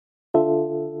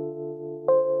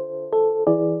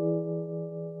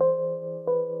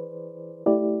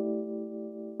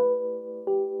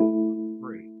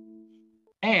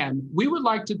And we would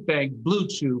like to thank Blue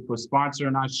Chew for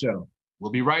sponsoring our show.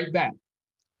 We'll be right back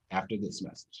after this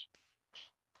message.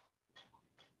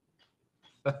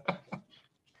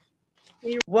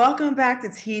 Welcome back to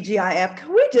TGIF.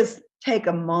 Can we just take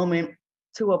a moment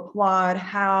to applaud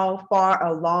how far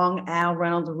along Al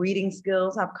Reynolds' reading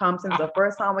skills have come since the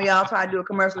first time we all tried to do a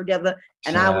commercial together,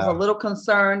 and I was a little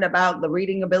concerned about the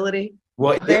reading ability.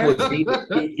 Well, it was me that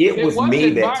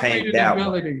tanked that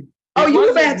one. Oh, you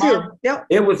were bad too. Yep.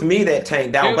 It was me that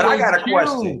tanked down. But I got a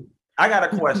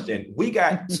question. We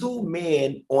got two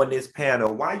men on this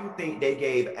panel. Why you think they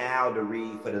gave Al the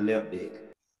read for the limp dick?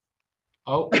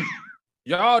 Oh,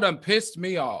 y'all done pissed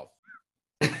me off.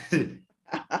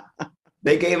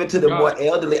 They gave it to the more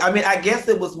elderly. I mean, I guess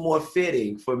it was more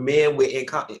fitting for men with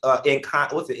impotence.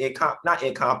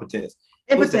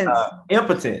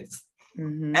 Impotence.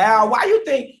 Mm-hmm. Al, why you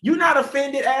think you're not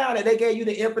offended, Al, that they gave you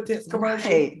the impotence commercial?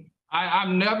 Right.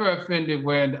 I'm never offended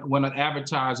when an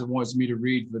advertiser wants me to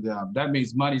read for them. That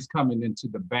means money's coming into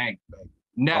the bank.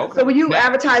 Never. Okay. So when you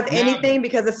advertise anything,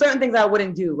 because there's certain things I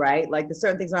wouldn't do, right? Like the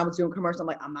certain things I would do in commercial, I'm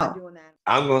like, I'm not doing that.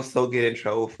 I'm gonna so get in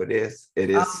trouble for this. It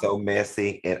is so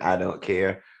messy, and I don't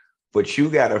care. But you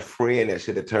got a friend that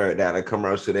should have turned down a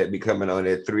commercial that be coming on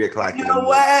at 3 o'clock. You know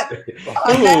what?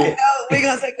 On that note, we're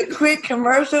gonna take a quick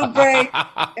commercial break,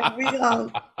 and we're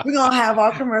gonna have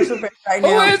our commercial break right now.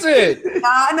 Who is it?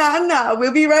 No.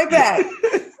 We'll be right back.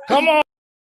 Come on.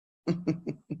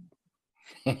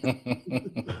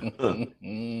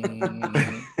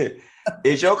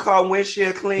 Is your car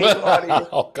windshield clean?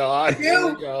 Oh God! Here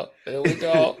we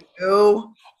go.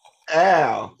 No.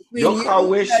 Al, your car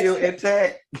windshield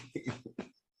intact?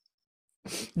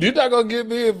 You're not gonna get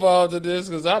me involved in this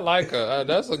because I like her.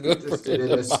 That's a good friend. In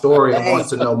this story and wants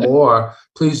to know more,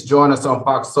 please join us on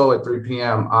Fox Soul at 3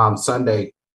 p.m.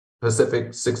 Sunday,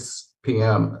 Pacific, 6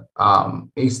 p.m.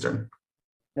 Eastern.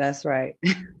 That's right.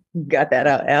 You got that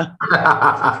out, Al.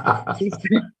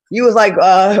 You was like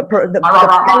trying to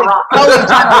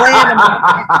land.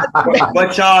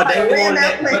 But y'all,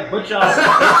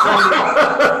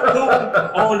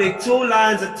 only 2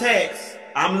 lines of text.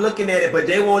 I'm looking at it, but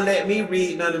they won't let me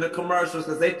read none of the commercials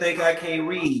because they think I can't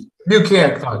read. You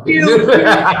can't talk. Can you go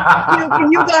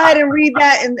ahead and read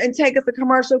that and take us a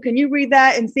commercial? Can you read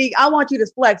that and see? I want you to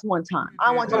flex one time.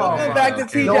 I want you to go back to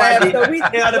TJ.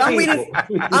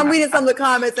 I'm reading some of the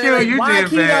comments. And like, you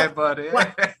did bad, buddy.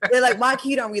 They're like, why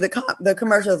Key don't read the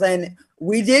commercials? And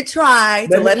we did try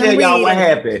to let him read. Y'all what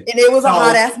happened. And it was a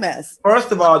hot ass mess.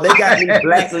 First of all, they got me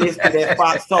blacklisted at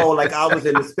Fox Soul like I was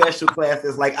in the special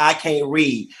classes, like I can't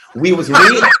read. We was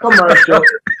reading a commercial,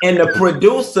 and the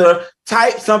producer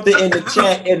typed something in the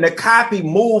chat, and the copy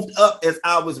moved up as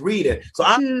I was reading. So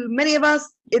to many of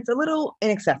us, it's a little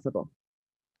inaccessible.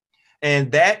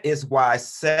 And that is why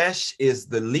Sesh is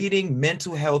the leading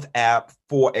mental health app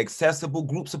for accessible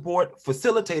group support,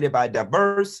 facilitated by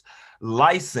diverse,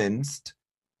 licensed,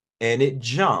 and it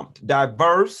jumped.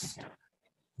 Diverse.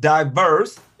 I'm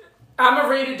gonna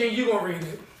read it, then you gonna read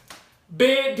it.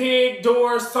 Bed, dig,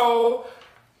 door, soul,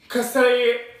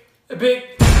 cassette, big.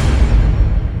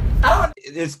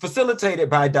 It's facilitated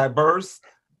by diverse,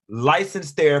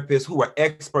 licensed therapists who are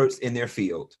experts in their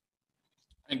field.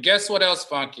 And guess what else,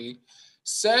 Funky?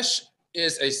 Sesh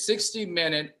is a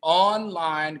 60-minute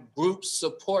online group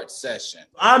support session.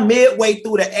 I'm midway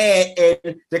through the ad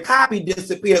and the copy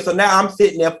disappeared. So now I'm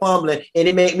sitting there fumbling and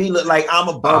it made me look like I'm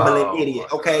a bumbling idiot,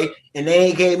 okay? And they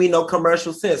ain't gave me no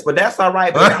commercial sense, but that's all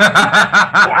right.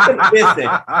 Listen,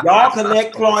 y'all can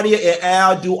let Claudia and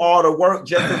Al do all the work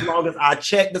just as long as I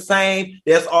check the same.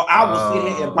 That's all. I will sit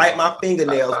here and bite my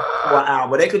fingernails for an hour,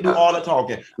 but they could do all the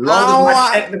talking. As long as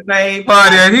I check the same.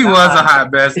 But he was a hot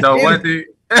mess though, wasn't he?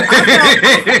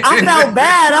 I felt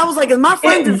bad. I was like, is my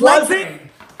friend dyslexic?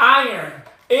 Iron,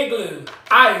 igloo,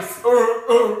 ice.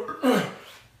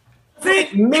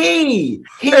 Me.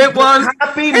 He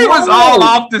was all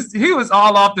off the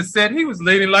set. He was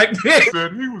leaning like this.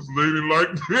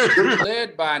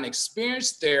 Led by an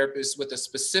experienced therapist with a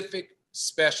specific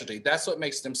specialty. That's what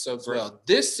makes them so great.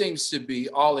 This seems to be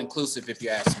all inclusive, if you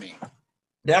ask me.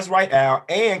 That's right, Al.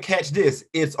 And catch this,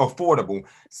 it's affordable.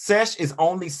 Sesh is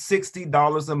only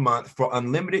 $60 a month for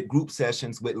unlimited group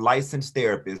sessions with licensed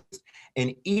therapists,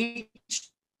 and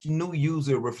each new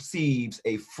user receives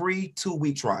a free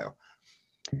 2-week trial.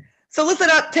 So listen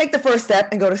up, take the first step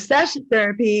and go to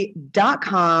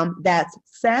seshtherapy.com. That's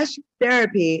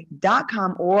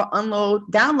therapy.com or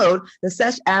download the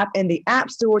Sesh app in the App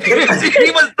Store. I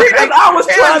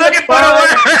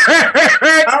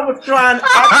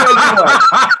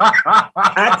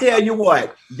tell you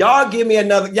what, y'all give me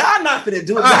another. Y'all not finna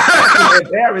do it. Y'all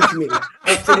embarrass me to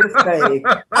this thing.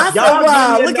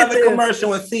 Y'all give me another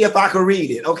commercial and see if I can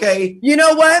read it. Okay. You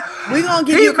know what? We're gonna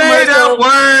give you a made commercial. up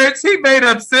words. He made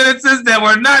up sentences that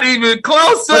were not even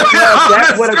close to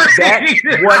that's what a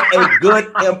good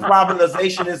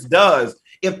improvisationist does.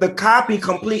 If the copy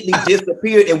completely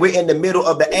disappeared and we're in the middle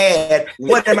of the ad,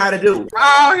 what am I to do?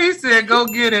 Oh, he said, go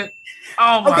get it.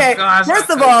 Oh my gosh.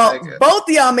 First of all, both of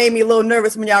y'all made me a little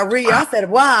nervous when y'all read. I said,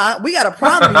 wow, we got a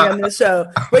problem here on this show.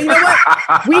 But you know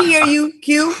what? We hear you,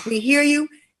 Q. We hear you.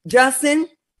 Justin,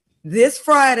 this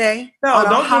Friday on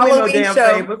don't a Halloween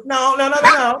show. No.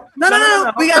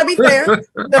 We got to be fair.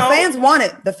 The fans want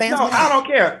it. The fans want it. I don't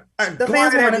care. The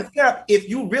fans want it. If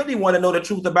you really want to know the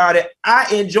truth about it, I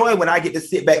enjoy when I get to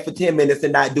sit back for 10 minutes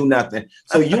and not do nothing.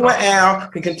 So you and Al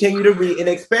can continue to read, and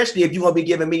especially if you're gonna be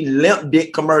giving me limp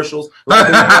dick commercials, like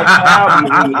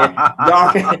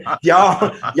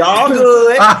y'all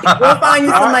good. We'll find you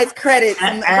some nice credits.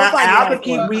 Al can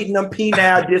keep reading them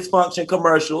penile dysfunction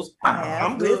commercials.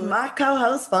 I'm good. With my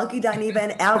co-host Funky Dineva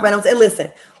and Al Reynolds. And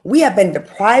listen, we have been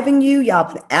depriving you.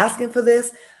 Y'all been asking for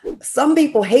this. Some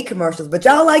people hate commercials, but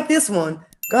y'all like this one.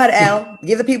 Go ahead, Al.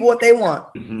 Give the people what they want.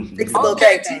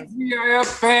 Okay, TGIF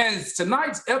fans,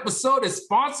 tonight's episode is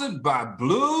sponsored by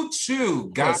Blue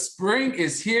Chew. Guys, spring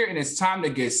is here and it's time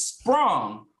to get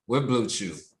sprung with Blue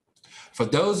Chew. For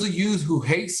those of you who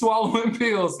hate swallowing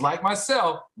pills like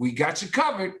myself, we got you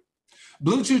covered.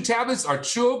 Blue Chew tablets are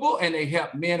chewable and they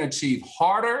help men achieve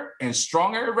harder and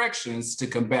stronger erections to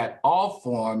combat all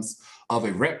forms of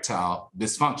erectile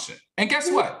dysfunction. And guess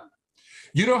what?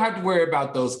 You don't have to worry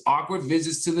about those awkward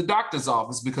visits to the doctor's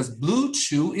office because Blue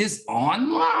Chew is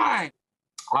online.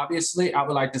 Obviously, I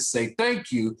would like to say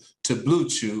thank you to Blue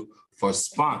Chew for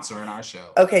sponsoring our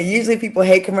show. Okay, usually people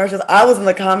hate commercials. I was in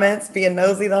the comments being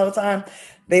nosy the whole time.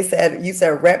 They said, you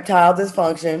said reptile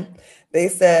dysfunction. They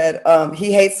said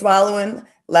he hates swallowing,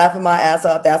 laughing my ass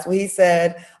off. That's what he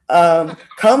said.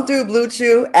 Come through, Blue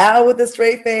Chew. Al with a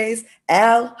straight face.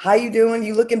 Al, how you doing?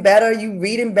 You looking better? You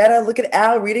reading better? Look at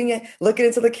Al reading it, looking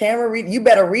into the camera. You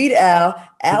better read Al.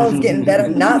 Al is getting better,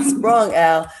 not sprung,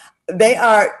 Al. They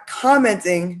are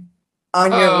commenting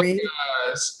on your read.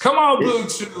 Gosh. Come on, Blue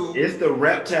Chew. It's the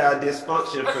reptile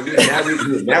dysfunction for me.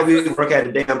 Now we work at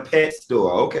the damn pet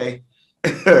store. Okay.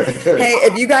 Hey,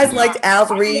 if you guys liked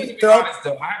Al's read, I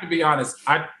have to be honest.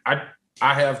 I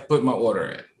have put my order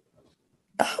in.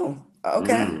 Oh,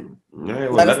 okay. Yeah,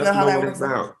 well, let us know how that works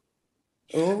out.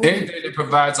 Anything that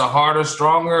provides a harder,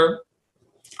 stronger,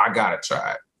 I gotta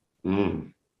try it.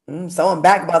 Someone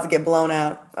back about to get blown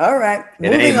out. All right.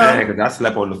 It ain't bad because I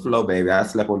slept on the floor, baby. I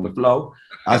slept on the floor.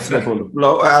 I slept on the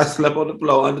floor. I slept on the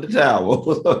floor under the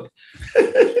towel.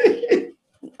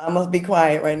 I must be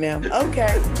quiet right now.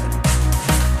 Okay.